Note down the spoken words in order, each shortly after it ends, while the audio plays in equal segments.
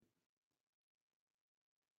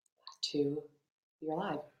2, you're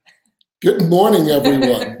live. Good morning,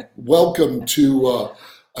 everyone. Welcome to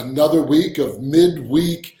another week of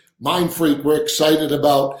midweek Mind Freak. We're excited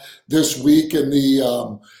about this week and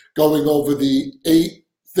the going over the 8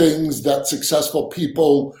 things that successful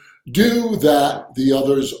people do that the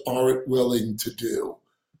others aren't willing to do.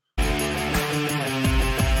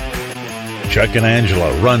 Chuck and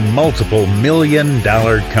Angela run multiple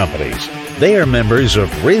million-dollar companies. They are members of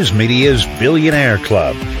RISmedia's Billionaire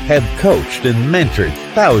Club, have coached and mentored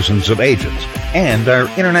thousands of agents, and are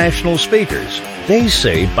international speakers. They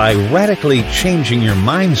say by radically changing your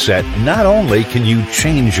mindset, not only can you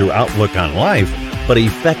change your outlook on life, but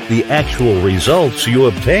affect the actual results you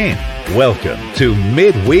obtain. Welcome to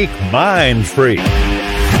Midweek Mind Freak.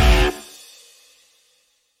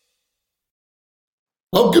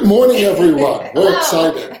 Well, good morning, everyone. We're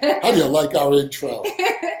excited. How do you like our intro?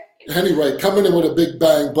 Anyway, coming in with a big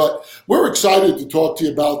bang, but we're excited to talk to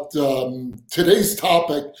you about today's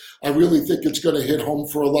topic. I really think it's going to hit home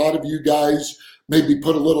for a lot of you guys, maybe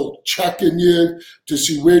put a little check in you to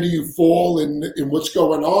see where do you fall in what's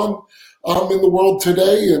going on in the world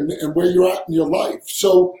today and where you're at in your life.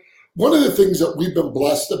 So one of the things that we've been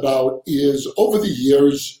blessed about is over the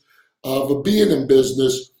years of being in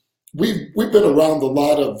business, we've been around a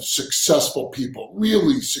lot of successful people,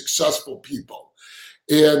 really successful people.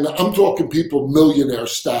 And I'm talking people millionaire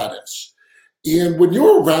status. And when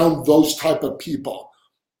you're around those type of people,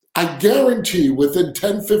 I guarantee within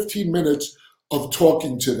 10, 15 minutes of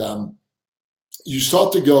talking to them, you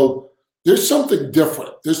start to go, there's something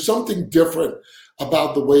different. There's something different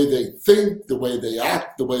about the way they think, the way they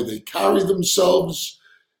act, the way they carry themselves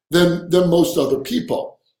than most other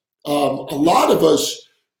people. A lot of us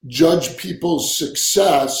judge people's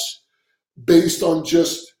success based on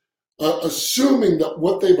just assuming that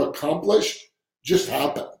what they've accomplished just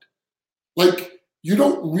happened. Like, you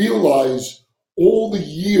don't realize all the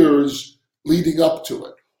years leading up to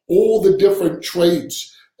it, all the different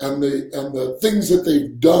traits and the things that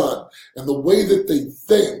they've done and the way that they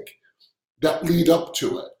think that lead up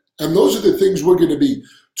to it. And those are the things we're going to be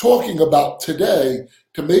talking about today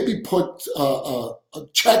to maybe put a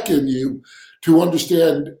check in you to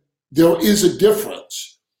understand there is a difference.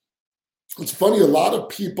 It's funny, a lot of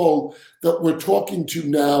people that we're talking to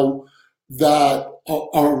now that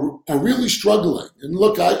are really struggling. And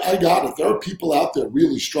look, I got it. There are people out there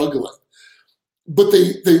really struggling. But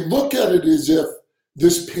they look at it as if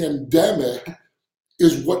this pandemic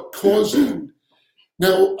is what caused it.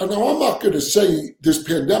 Now I'm not going to say this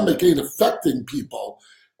pandemic ain't affecting people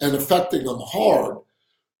and affecting them hard.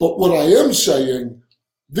 But what I am saying,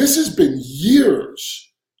 this has been years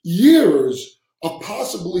of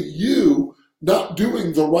possibly you not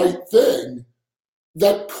doing the right thing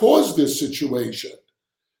that caused this situation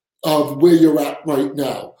of where you're at right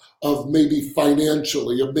now, of maybe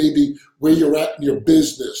financially, of maybe where you're at in your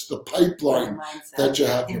business, the pipeline that you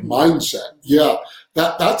have, your mindset. Yeah,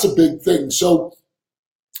 that's a big thing. So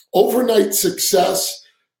overnight success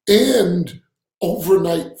and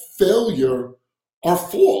overnight failure are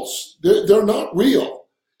false. They're not real.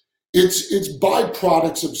 It's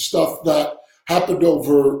byproducts of stuff that happened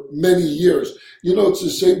over many years. You know, it's the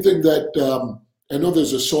same thing that I know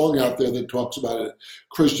there's a song out there that talks about it, a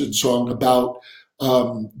Christian song about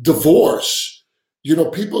divorce. You know,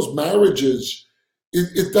 people's marriages,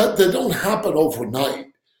 that they don't happen overnight.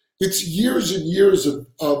 It's years and years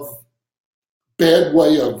of bad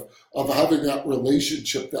way of having that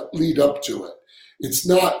relationship that lead up to it. It's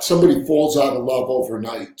not somebody falls out of love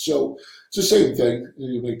overnight. So it's the same thing.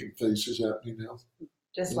 You're making faces at me now.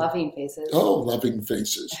 Just loving faces. Oh, loving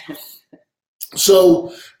faces.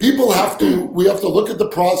 So we have to look at the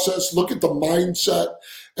process, look at the mindset,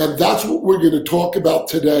 and that's what we're going to talk about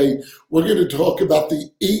today. We're going to talk about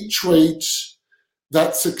the 8 traits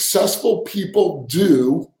that successful people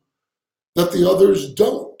do that the others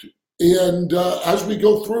don't. And as we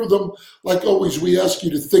go through them, like always, we ask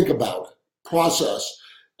you to think about it, process,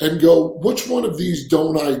 and go, which one of these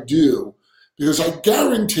don't I do? Because I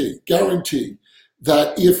guarantee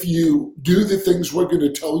that if you do the things we're going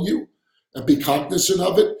to tell you and be cognizant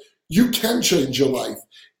of it, you can change your life,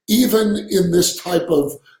 even in this type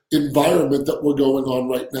of environment that we're going on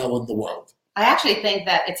right now in the world. I actually think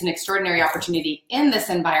that it's an extraordinary opportunity in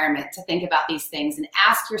this environment to think about these things and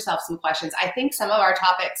ask yourself some questions. I think some of our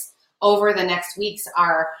topics over the next weeks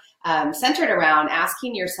are centered around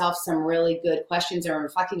asking yourself some really good questions and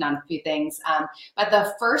reflecting on a few things. But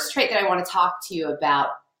the first trait that I want to talk to you about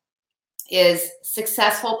is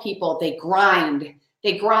successful people. They grind,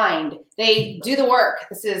 they do the work.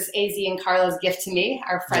 This is AZ and Carla's gift to me,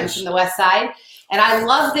 our friends from the West Side. And I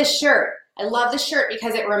love this shirt. I love the shirt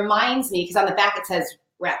because it reminds me, because on the back it says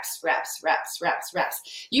reps, reps, reps, reps,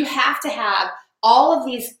 reps. You have to have all of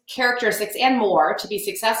these characteristics and more to be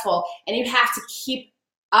successful, and you have to keep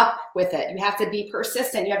up with it. You have to be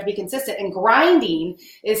persistent. You have to be consistent. And grinding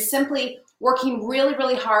is simply working really,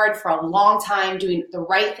 really hard for a long time, doing the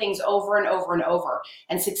right things over and over and over.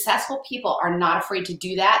 And successful people are not afraid to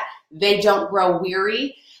do that. They don't grow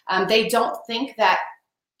weary. They don't think that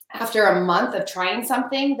after a month of trying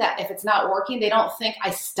something, that if it's not working, they don't think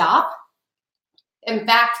I stop. In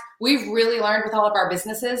fact, we've really learned with all of our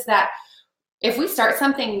businesses that if we start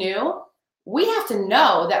something new, we have to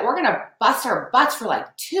know that we're going to bust our butts for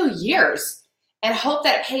like 2 years and hope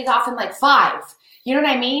that it pays off in like 5. You know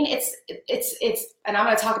what I mean? It's, and I'm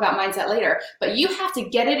going to talk about mindset later, but you have to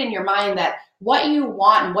get it in your mind that what you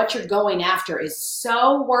want and what you're going after is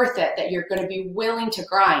so worth it that you're going to be willing to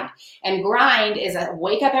grind. And grind is a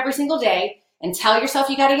wake up every single day and tell yourself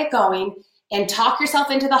you got to get going and talk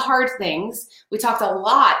yourself into the hard things. We talked a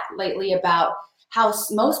lot lately about how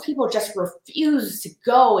most people just refuse to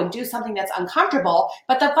go and do something that's uncomfortable.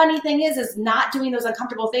 But the funny thing is not doing those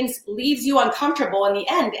uncomfortable things leaves you uncomfortable in the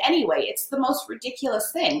end anyway. It's the most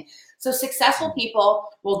ridiculous thing. So successful people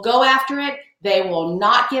will go after it. They will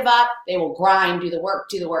not give up. They will grind, do the work,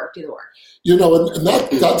 do the work, do the work. You know, and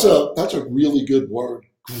that's a really good word,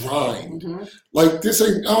 grind. Mm-hmm. Like this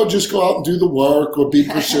ain't, oh, just go out and do the work or be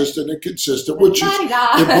persistent and consistent, which is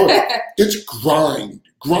important. It's grind.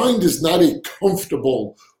 Grind is not a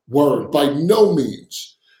comfortable word by no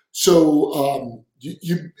means. So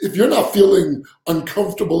if you're not feeling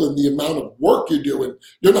uncomfortable in the amount of work you're doing,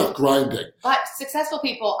 you're not grinding. But successful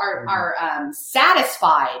people are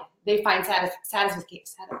satisfied. They find satisfaction.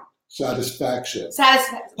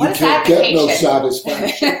 You can't get no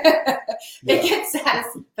satisfaction. They get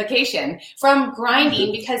satisfaction from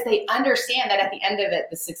grinding because they understand that at the end of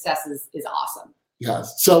it, the success is awesome.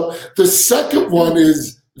 Yes. So the second one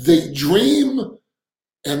is they dream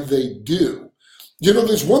and they do. You know,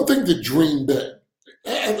 there's one thing to dream big.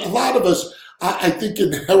 And a lot of us, I think,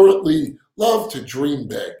 inherently love to dream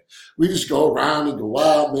big. We just go around and go,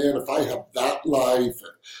 wow, man, if I have that life,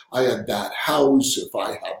 if I had that house, if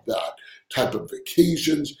I have that type of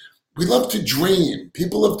vacations. We love to dream.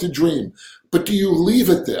 People love to dream. But do you leave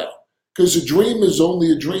it there? Because a dream is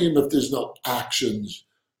only a dream if there's no actions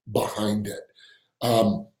behind it.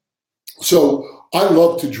 So I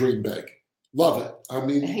love to dream big. Love it. I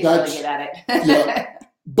mean, that's really good at it. Yeah.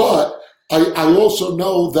 But I also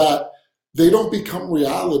know that they don't become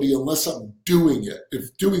reality unless I'm doing it.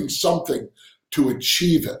 If doing something to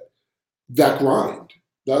achieve it, that grind.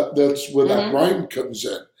 That's where that grind comes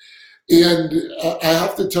in. And I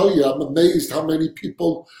have to tell you, I'm amazed how many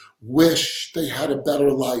people wish they had a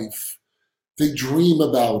better life. They dream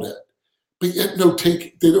about it. But yet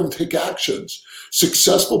they don't take actions.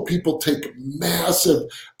 Successful people take massive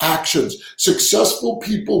actions. Successful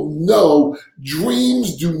people know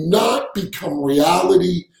dreams do not become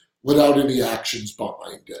reality without any actions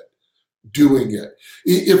behind it, doing it.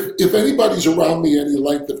 If anybody's around me any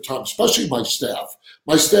length of time, especially my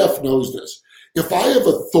staff knows this. If I have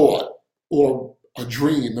a thought or a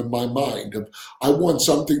dream in my mind of I want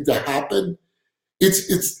something to happen,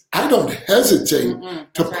 I don't hesitate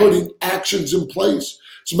to putting actions in place.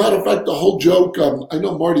 As a matter of fact, the whole joke, I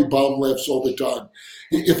know Marty Baum laughs all the time.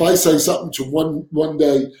 If I say something to one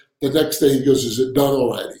day, the next day he goes, is it done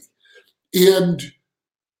already? And,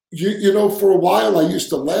 you know, for a while I used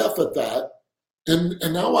to laugh at that. And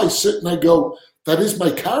now I sit and I go, that is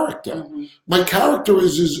my character. Mm-hmm. My character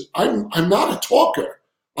is I'm not a talker.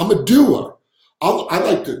 I'm a doer. I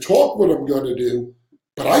like to talk what I'm going to do,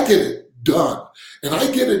 but I get it done. And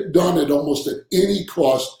I get it done at almost at any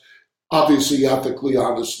cost, obviously, ethically,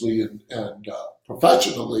 honestly, and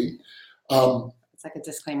professionally. It's like a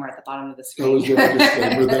disclaimer at the bottom of the screen. There was a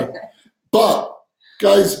disclaimer there. But,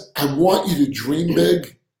 guys, I want you to dream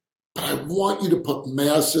big, but I want you to put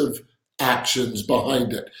massive actions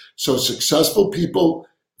behind it. So successful people,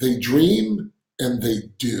 they dream and they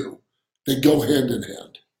do. They go hand in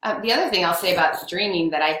hand. The other thing I'll say about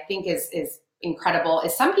dreaming that I think is incredible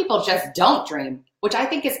is some people just don't dream, which I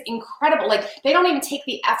think is incredible. Like they don't even take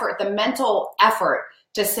the effort, the mental effort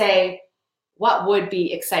to say, what would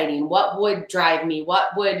be exciting? What would drive me?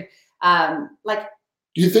 What would,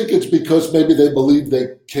 Do you think it's because maybe they believe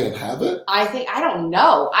they can't have it? I don't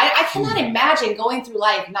know. I cannot imagine going through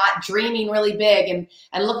life not dreaming really big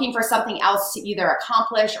and looking for something else to either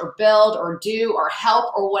accomplish or build or do or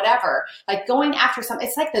help or whatever. Like going after something,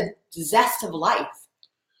 it's like the zest of life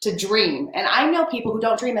to dream. And I know people who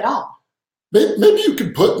don't dream at all. Maybe you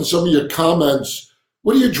could put in some of your comments,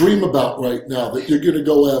 what do you dream about right now that you're going to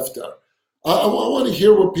go after? I want to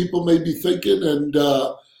hear what people may be thinking, and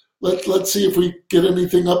let's see if we get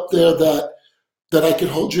anything up there that I can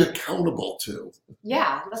hold you accountable to.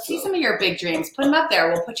 Yeah, let's see some of your big dreams. Put them up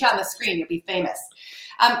there. We'll put you on the screen. You'll be famous.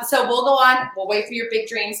 So we'll go on. We'll wait for your big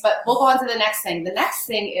dreams, but we'll go on to the next thing. The next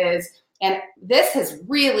thing is, and this has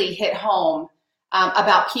really hit home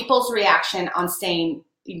about people's reaction on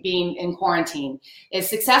being in quarantine, is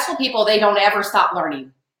successful people, they don't ever stop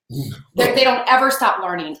learning. They don't ever stop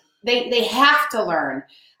learning. They have to learn.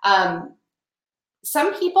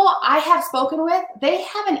 Some people I have spoken with, they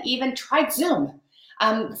haven't even tried Zoom.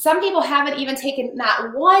 Some people haven't even taken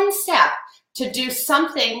not one step to do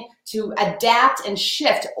something to adapt and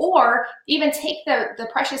shift, or even take the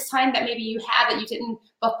precious time that maybe you had that you didn't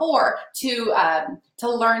before to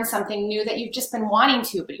learn something new that you've just been wanting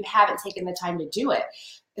to, but you haven't taken the time to do it.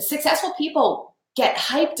 Successful people get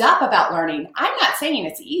hyped up about learning. I'm not saying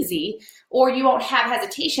it's easy, or you won't have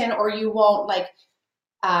hesitation, or you won't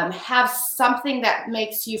have something that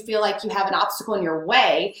makes you feel like you have an obstacle in your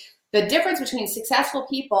way. The difference between successful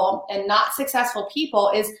people and not successful people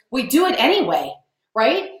is we do it anyway,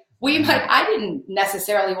 right? I didn't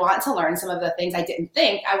necessarily want to learn some of the things. I didn't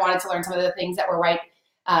think I wanted to learn some of the things that were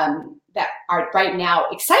that are right now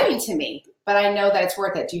exciting to me, but I know that it's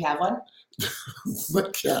worth it. Do you have one?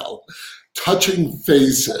 Mikkel, touching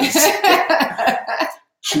faces.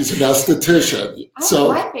 She's an esthetician. I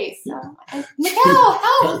so my face. Mikkel,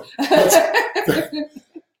 help!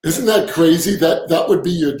 Isn't that crazy? That would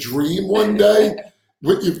be your dream one day.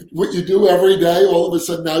 What you do every day, all of a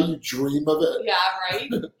sudden now you dream of it. Yeah, right.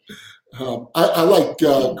 I like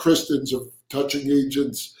Kristen's of touching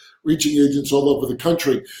agents, reaching agents all over the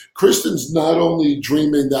country. Kristen's not only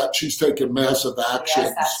dreaming that, she's taking massive action.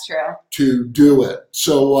 Yes, that's true. To do it.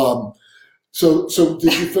 So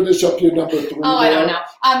did you finish up your number 3? Oh, there? I don't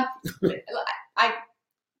know. I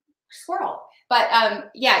squirrel. But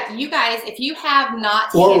yeah, you guys, if you have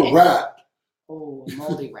not or a rat. Oh,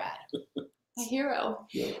 moldy rat. A hero.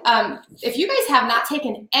 Yeah. If you guys have not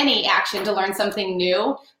taken any action to learn something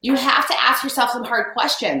new, you have to ask yourself some hard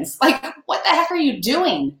questions. Like, what the heck are you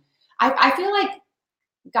doing? I feel like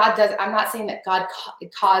God does. I'm not saying that God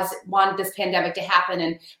wanted this pandemic to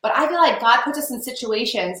happen, but I feel like God puts us in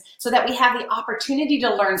situations so that we have the opportunity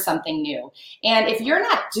to learn something new. And if you're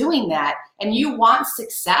not doing that and you want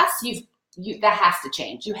success, that has to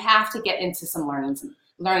change. You have to get into some learning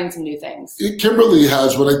some new things. Kimberly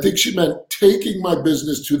has what I think she meant, taking my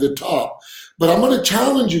business to the top. But I'm going to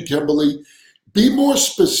challenge you, Kimberly. Be more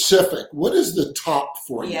specific. What is the top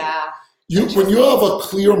for you? Yeah. When you have a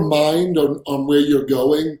clear mind on where you're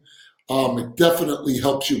going, it definitely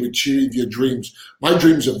helps you achieve your dreams. My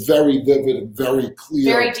dreams are very vivid and very clear.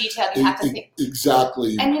 Very detailed. You have to think.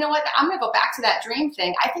 Exactly. And you know what? I'm going to go back to that dream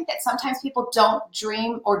thing. I think that sometimes people don't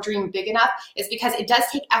dream or dream big enough is because it does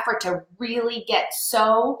take effort to really get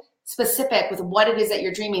so specific with what it is that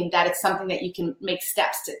you're dreaming that it's something that you can make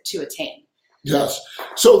steps to attain. Yes.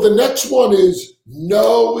 So the next one is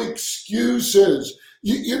no excuses.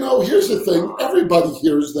 You know, here's the thing. Everybody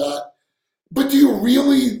hears that. But do you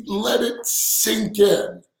really let it sink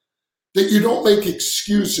in that you don't make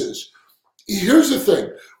excuses? Here's the thing.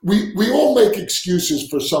 We all make excuses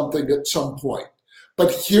for something at some point.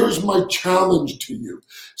 But here's my challenge to you.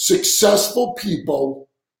 Successful people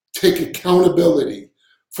take accountability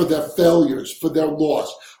for their failures, for their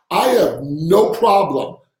loss. I have no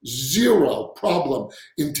problem, zero problem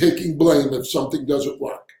in taking blame if something doesn't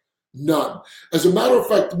work. None. As a matter of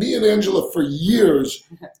fact, me and Angela for years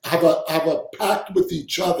have a pact with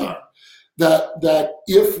each other that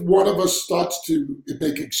if one of us starts to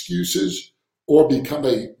make excuses or become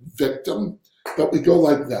a victim, that we go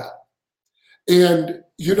like that. And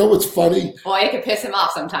you know what's funny? Boy, it could piss him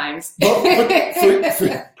off sometimes. But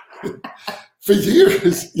for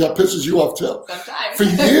years, yeah, it pisses you off too. Sometimes. For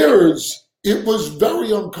years, it was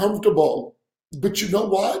very uncomfortable. But you know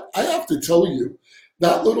what? I have to tell you,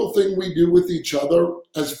 that little thing we do with each other,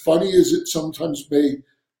 as funny as it sometimes may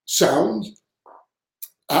sound,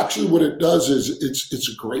 actually what it does is it's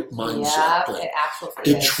a great mindset thing. It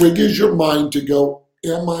absolutely is. Triggers your mind to go,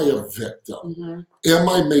 am I a victim? Mm-hmm. Am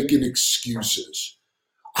I making excuses?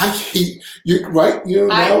 I hate you, right? You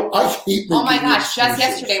know, I hate making Oh my gosh! excuses. Just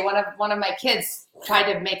yesterday, one of my kids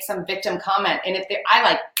tried to make some victim comment, and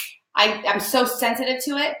I'm so sensitive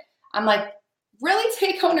to it. I'm like, really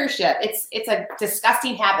take ownership. It's a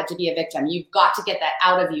disgusting habit to be a victim. You've got to get that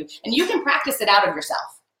out of you, and you can practice it out of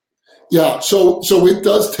yourself. Yeah, so it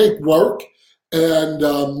does take work, and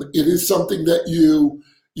it is something that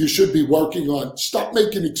you should be working on. Stop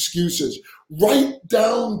making excuses. Right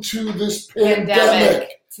down to this pandemic.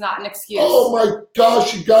 It's not an excuse. Oh my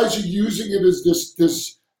gosh, you guys are using it as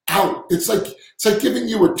this out. It's like giving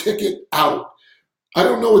you a ticket out. I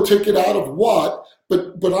don't know a ticket out of what,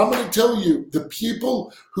 but I'm going to tell you, the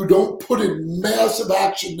people who don't put in massive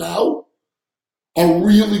action now are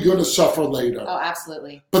really going to suffer later. Oh,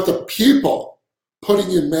 absolutely. But the people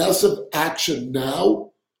putting in massive action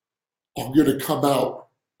now are going to come out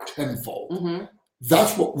tenfold. Mm-hmm.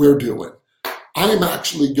 That's what we're doing.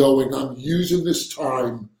 I'm using this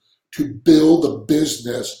time to build a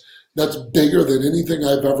business that's bigger than anything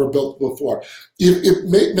I've ever built before.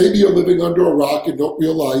 Maybe you're living under a rock and don't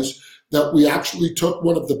realize that we actually took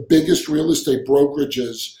one of the biggest real estate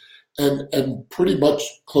brokerages and pretty much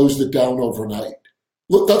closed it down overnight.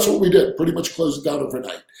 Look, that's what we did, pretty much closed it down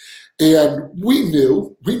overnight. And we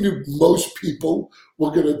knew most people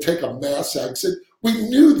were going to take a mass exit. We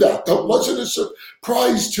knew that. That wasn't a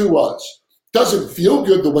surprise to us. Doesn't feel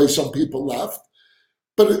good the way some people left,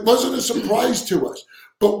 but it wasn't a surprise to us.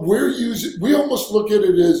 But we almost look at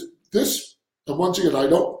it as this, and once again, I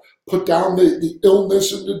don't put down the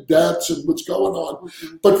illness and the deaths and what's going on.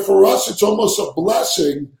 Mm-hmm. But for us, it's almost a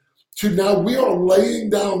blessing to now we are laying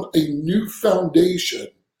down a new foundation.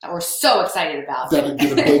 That we're so excited about. That are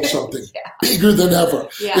going to build something bigger than ever.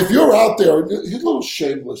 Yeah. If you're out there, here's a little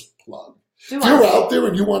shameless plug. If you're out there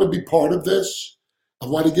and you want to be part of this, I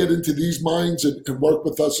want to get into these minds and work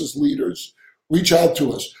with us as leaders, reach out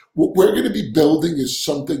to us. What we're going to be building is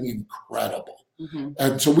something incredible. Mm-hmm.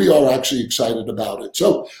 And so we are actually excited about it.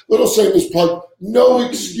 So little shameless plug, no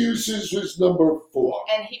excuses is number 4.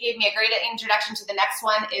 And he gave me a great introduction to the next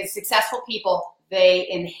one is successful people. They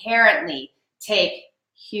inherently take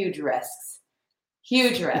huge risks.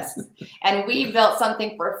 And we built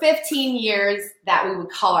something for 15 years that we would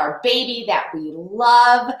call our baby, that we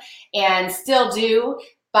love and still do.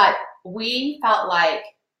 But we felt like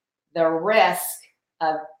the risk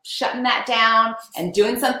of shutting that down and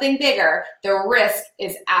doing something bigger, the risk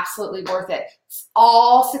is absolutely worth it.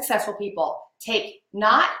 All successful people take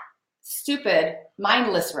not stupid,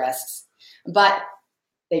 mindless risks, but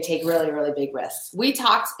they take really, really big risks. We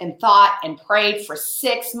talked and thought and prayed for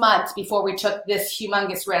 6 months before we took this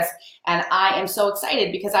humongous risk. And I am so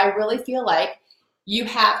excited because I really feel like we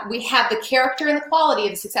have the character and the quality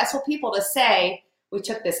of successful people to say, we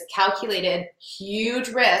took this calculated, huge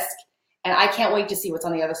risk, and I can't wait to see what's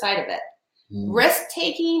on the other side of it. Risk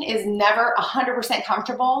taking is never 100%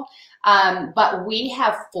 comfortable, but we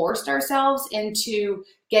have forced ourselves into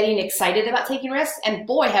getting excited about taking risks. And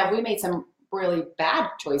boy, have we made some really bad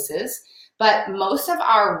choices. But most of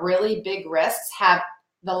our really big risks have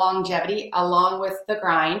the longevity along with the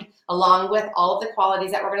grind, along with all of the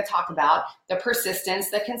qualities that we're going to talk about, the persistence,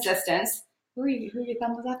 the consistency. Who are you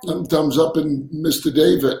thumbs up? Thumbs up and Mr.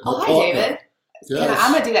 David. Oh, hi, David. Yes.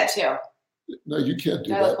 I'm going to do that too. No, you can't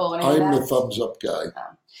do that. Cool I'm the thumbs up guy.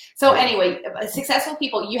 So anyway, successful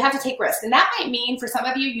people, you have to take risks. And that might mean for some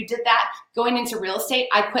of you, you did that going into real estate.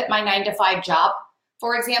 I quit my 9-to-5 job,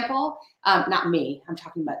 for example. Not me. I'm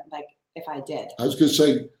talking about like if I did. I was going to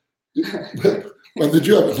say, when did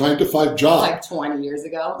you have a 9-to-5 job? Like 20 years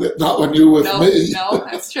ago. Not when you were with me. No,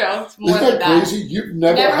 that's true. It's more Isn't that crazy? You've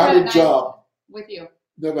never had a job. With you.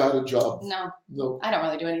 Never had a job. No. I don't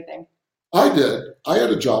really do anything. I did. I had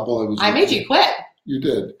a job while I was. I made you quit. You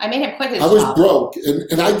did. I made him quit his job. I was broke,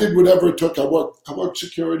 and I did whatever it took. I worked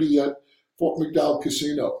security at Fort McDowell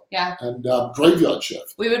Casino. Yeah. And graveyard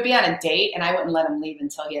shift. We would be on a date, and I wouldn't let him leave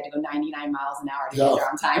until he had to go 99 miles an hour to get there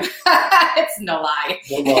on time. It's no lie.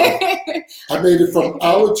 No lie. I made it from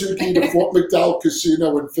Ahwatukee to Fort McDowell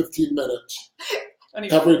Casino in 15 minutes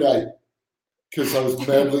every night. Because I was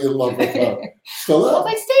madly in love with her. Well,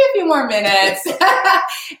 they stay a few more minutes.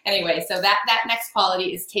 Anyway, so that next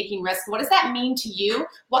quality is taking risks. What does that mean to you?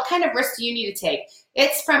 What kind of risk do you need to take?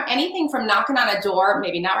 It's from anything from knocking on a door,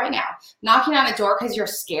 maybe not right now, knocking on a door because you're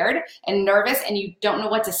scared and nervous and you don't know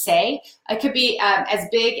what to say. It could be as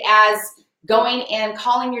big as going and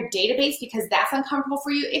calling your database because that's uncomfortable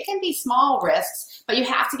for you. It can be small risks, but you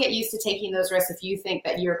have to get used to taking those risks if you think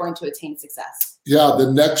that you're going to attain success. Yeah,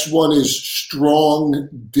 the next one is strong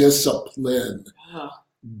discipline. Oh.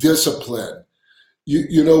 Discipline.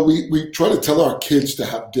 You know, we try to tell our kids to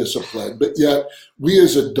have discipline, but yet we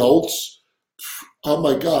as adults, oh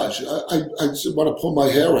my gosh, I want to pull my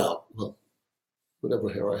hair out. Well, whatever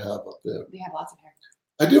hair I have up there. You have lots of hair.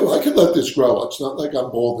 I do. I can let this grow. It's not like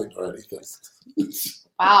I'm balding or anything.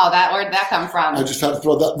 Wow, where'd that come from? I just had to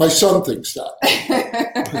throw that. My son thinks that.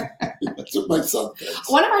 That's what my son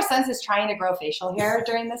thinks. One of our sons is trying to grow facial hair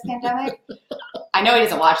during this pandemic. I know he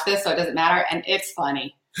doesn't watch this, so it doesn't matter. And it's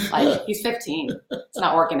funny. Like, he's 15. It's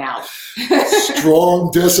not working out.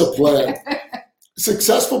 Strong discipline.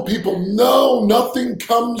 Successful people know nothing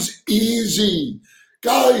comes easy.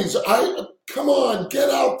 Guys, come on, get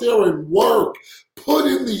out there and work. Put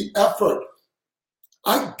in the effort.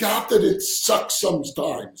 I got that it sucks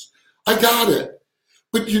sometimes. I got it.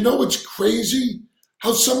 But you know what's crazy?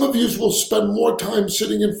 How some of you will spend more time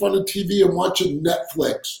sitting in front of TV and watching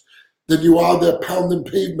Netflix than you are there pounding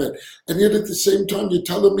pavement. And yet at the same time, you're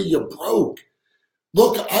telling me you're broke.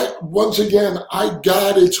 Look, once again, I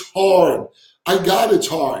got it's hard. I got it's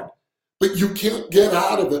hard. But you can't get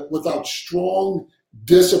out of it without strong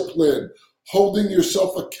discipline, holding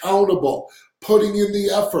yourself accountable, putting in the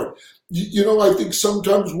effort. You know, I think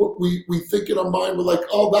sometimes what we think in our mind, we're like,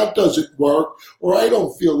 oh, that doesn't work, or I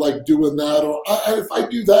don't feel like doing that, or if I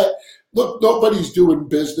do that, look, nobody's doing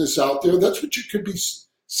business out there. That's what you could be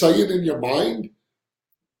saying in your mind.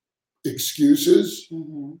 Excuses,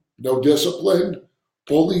 no discipline,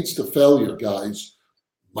 all leads to failure, guys.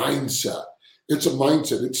 Mindset. It's a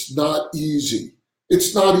mindset. It's not easy.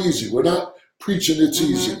 It's not easy. We're not preaching it's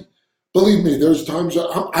easy. Believe me, there's times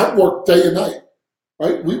I work day and night.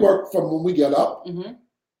 Right? We work from when we get up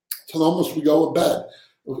till almost we go to bed,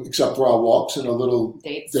 except for our walks and a little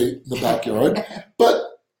date in the backyard. But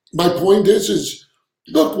my point is,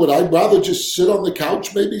 look, would I rather just sit on the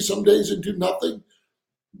couch maybe some days and do nothing?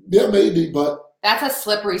 Yeah, maybe, but. That's a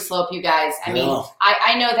slippery slope, you guys. I mean,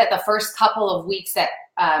 I know that the first couple of weeks that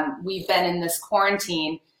we've been in this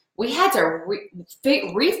quarantine, we had to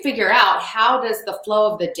refigure out how does the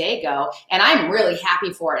flow of the day go. And I'm really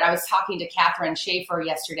happy for it. I was talking to Catherine Schaefer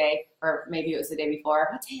yesterday, or maybe it was the day before.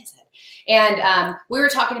 What day is it? And we were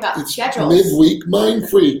talking about schedules. Midweek, Mind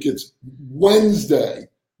Freak. It's Wednesday,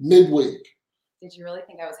 midweek. Did you really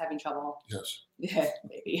think I was having trouble? Yes. Yeah,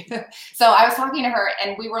 maybe. So I was talking to her,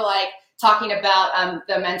 and we were like talking about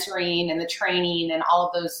the mentoring and the training and all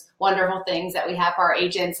of those wonderful things that we have for our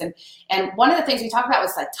agents. And one of the things we talked about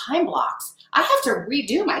was like time blocks. I have to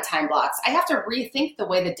redo my time blocks. I have to rethink the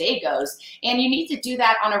way the day goes. And you need to do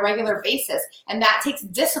that on a regular basis. And that takes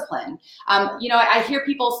discipline. You know, I hear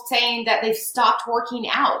people saying that they've stopped working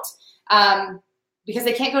out because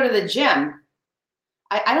they can't go to the gym.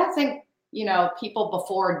 I don't think, you know, people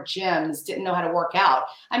before gyms didn't know how to work out.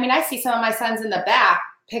 I mean, I see some of my sons in the back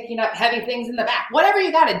picking up heavy things in the back. Whatever you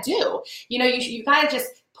got to do, you know, you got to just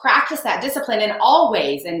practice that discipline in all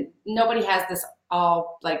ways. And nobody has this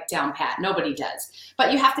all like down pat. Nobody does.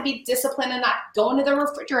 But you have to be disciplined and not go into the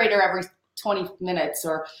refrigerator every 20 minutes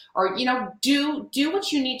or you know, do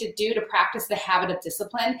what you need to do to practice the habit of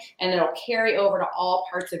discipline, and it'll carry over to all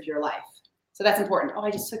parts of your life. So that's important. Oh,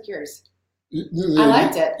 I just took yours. I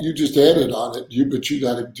liked it. You just added on it, but you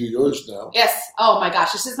got to do yours now. Yes. Oh my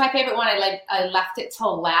gosh, this is my favorite one. I left it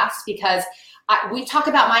till last because we talk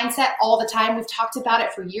about mindset all the time. We've talked about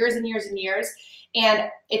it for years and years and years, and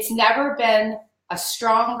it's never been a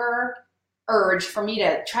stronger urge for me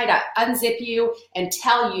to try to unzip you and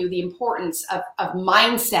tell you the importance of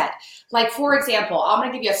mindset. Like, for example, I'm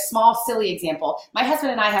going to give you a small, silly example. My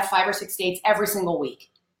husband and I have 5 or 6 dates every single week.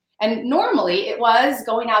 And normally it was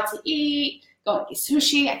going out to eat, going to eat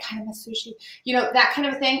sushi. I kind of miss sushi, you know, that kind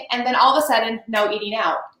of a thing. And then all of a sudden, no eating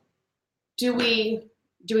out. Do we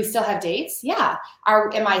still have dates? Yeah.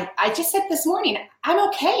 I just said this morning, I'm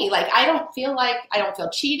okay. Like, I don't feel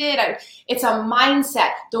cheated. It's a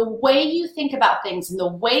mindset. The way you think about things and the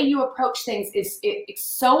way you approach things it's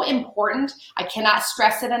so important. I cannot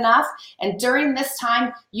stress it enough. And during this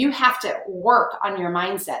time, you have to work on your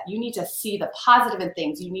mindset. You need to see the positive in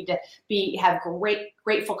things. You need to have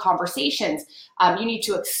grateful conversations. You need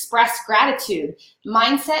to express gratitude.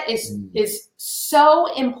 Mindset is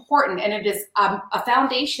so important, and it is a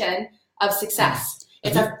foundation of success.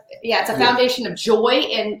 It's a foundation of joy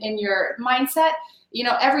in your mindset. You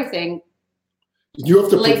know, everything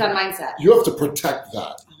lays on mindset. You have to protect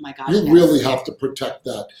that. Oh my gosh. You really have to protect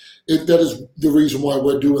that. That is the reason why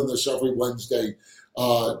we're doing this every Wednesday,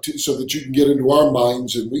 so that you can get into our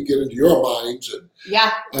minds and we get into your minds,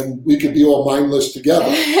 and we can be all mindless together.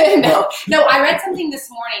 No, I read something this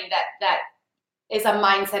morning that is a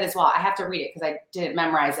mindset as well. I have to read it because I didn't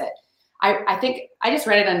memorize it. I think I just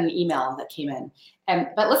read it on an email that came in.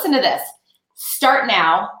 But listen to this. Start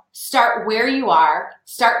now. Start where you are.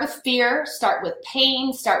 Start with fear. Start with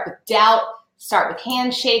pain. Start with doubt. Start with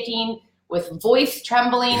handshaking, with voice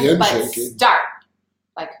trembling. But start.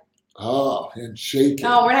 Handshaking.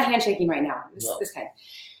 No, we're not handshaking right now. This kind.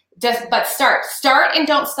 But start. Start and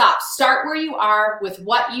don't stop. Start where you are with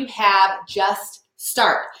what you have. Just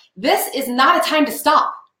start. This is not a time to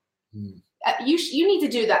stop. You need to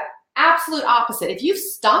do the absolute opposite. If you've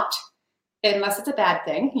stopped, unless it's a bad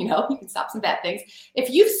thing, you know, you can stop some bad things. If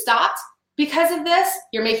you've stopped Because of this,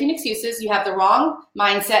 you're making excuses. You have the wrong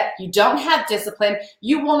mindset. You don't have discipline.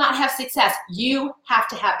 You will not have success. You have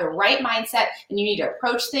to have the right mindset, and you need to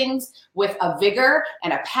approach things with a vigor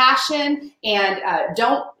and a passion, and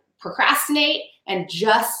don't procrastinate, and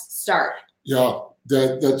just start. Yeah,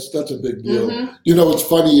 that's a big deal. Mm-hmm. You know, it's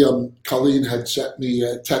funny. Colleen had sent me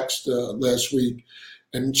a text last week,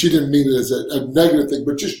 and she didn't mean it as a negative thing,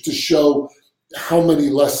 but just to show how many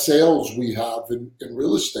less sales we have in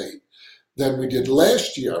real estate than we did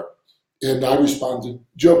last year. And I responded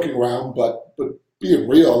joking around, but being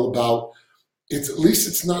real about it's at least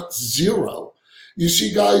it's not zero. You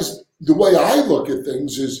see, guys, the way I look at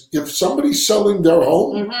things is if somebody's selling their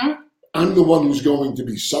home, mm-hmm. I'm the one who's going to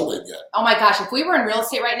be selling it. Oh my gosh, if we were in real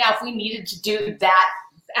estate right now, if we needed to do that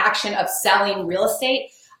action of selling real estate,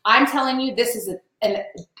 I'm telling you, this is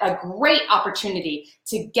a great opportunity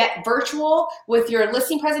to get virtual with your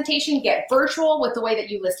listing presentation, get virtual with the way that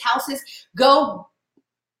you list houses, go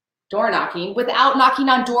door knocking without knocking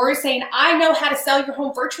on doors saying, I know how to sell your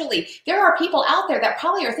home virtually. There are people out there that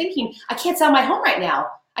probably are thinking, I can't sell my home right now.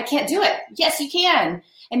 I can't do it. Yes, you can.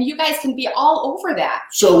 And you guys can be all over that.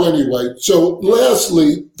 So anyway,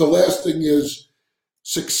 lastly, the last thing is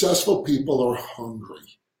successful people are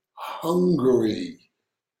hungry. Hungry.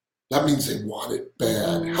 That means they want it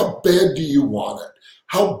bad. Mm-hmm. How bad do you want it?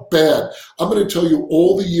 How bad? I'm going to tell you,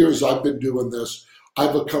 all the years I've been doing this,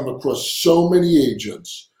 I've come across so many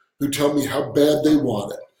agents who tell me how bad they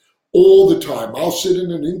want it. All the time. I'll sit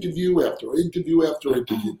in an interview after interview after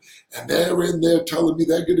interview, and they're in there telling me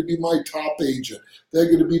they're going to be my top agent. They're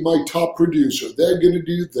going to be my top producer. They're going to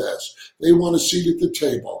do this. They want a seat at the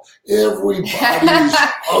table. Everybody's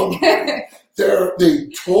hungry. They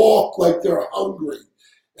talk like they're hungry.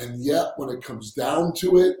 And yet, when it comes down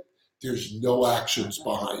to it, there's no actions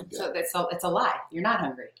behind it. So it's a lie. You're not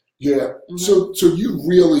hungry. Yeah. Mm-hmm. So you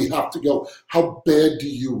really have to go, how bad do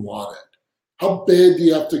you want it? How bad do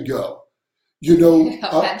you have to go? You know.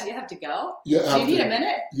 How bad do you have to go? Do you need a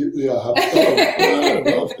minute? I don't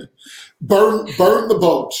know. Burn the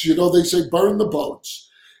boats. You know, they say burn the boats.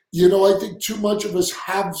 You know, I think too much of us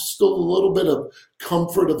have still a little bit of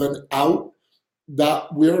comfort of an out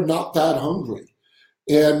that we're not that hungry.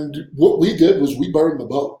 And what we did was we burned the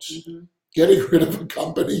boats, mm-hmm. getting rid of a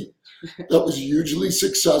company that was hugely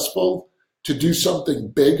successful to do something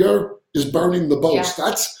bigger is burning the boats. Yeah.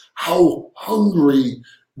 That's how hungry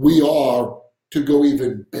we are to go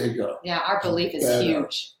even bigger. Yeah, our belief is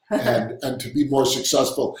huge. and to be more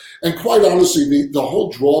successful. And quite honestly, the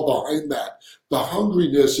whole draw behind that, the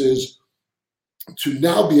hungriness is to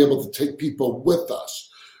now be able to take people with us.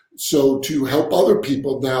 So to help other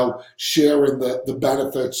people now share in the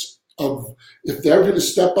benefits of, if they're going to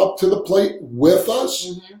step up to the plate with us,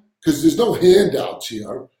 because mm-hmm. there's no handouts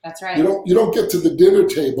here. That's right. You don't get to the dinner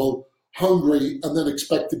table hungry and then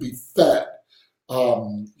expect to be fed.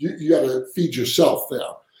 You got to feed yourself there.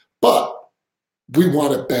 But we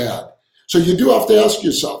want it bad. So you do have to ask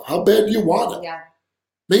yourself, how bad do you want it? Yeah.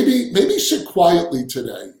 Maybe sit quietly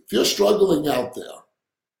today. If you're struggling out there,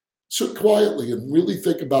 sit quietly and really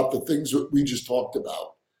think about the things that we just talked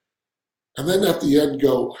about. And then at the end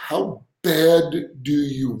go, how bad do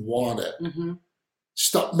you want it? Mm-hmm.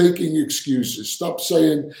 Stop making excuses. Stop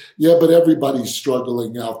saying, yeah, but everybody's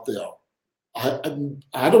struggling out there.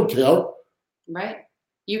 I don't care. Right.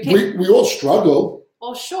 You can. We all struggle.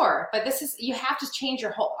 Well, sure. But you have to change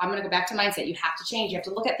your whole, I'm going to go back to mindset. You have to change. You have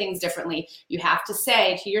to look at things differently. You have to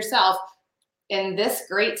say to yourself, in this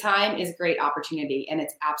great time is great opportunity. And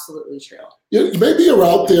it's absolutely true. Yeah, maybe you're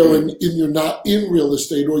out there and you're not in real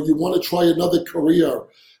estate, or you want to try another career.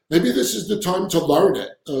 Maybe this is the time to learn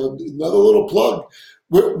it. Another little plug.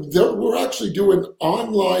 We're actually doing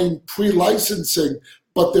online pre-licensing,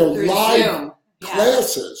 but they're through live Zoom.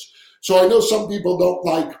 classes. So I know some people don't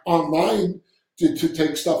like online to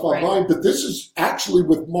take stuff online, but this is actually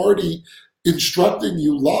with Marty instructing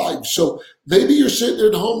you live. So maybe you're sitting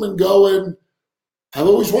at home and going, I've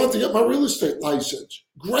always wanted to get my real estate license.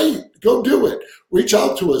 Great, go do it. Reach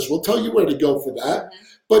out to us. We'll tell you where to go for that.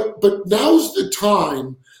 Mm-hmm. But now's the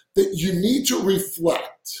time that you need to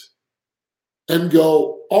reflect and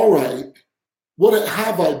go, all right, what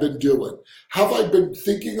have I been doing? Have I been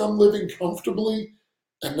thinking I'm living comfortably,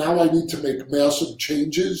 and now I need to make massive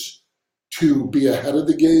changes to be ahead of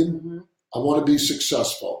the game? Mm-hmm. I want to be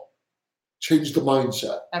successful. Change the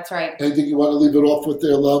mindset. That's right. Anything you want to leave it off with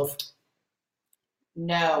there, love?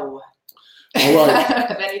 No. All right. I don't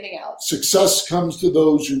have anything else. Success comes to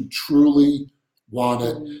those who truly want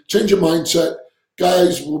it. Mm-hmm. Change your mindset.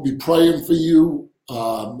 Guys, we'll be praying for you.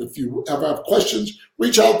 If you ever have questions,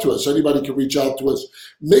 reach out to us. Anybody can reach out to us.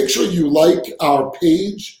 Make sure you like our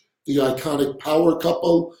page the iconic Power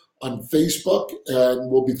Couple on Facebook, and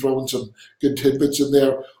we'll be throwing some good tidbits in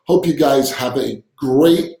there. Hope you guys have a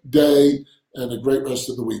great day and a great rest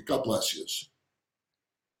of the week. God bless you.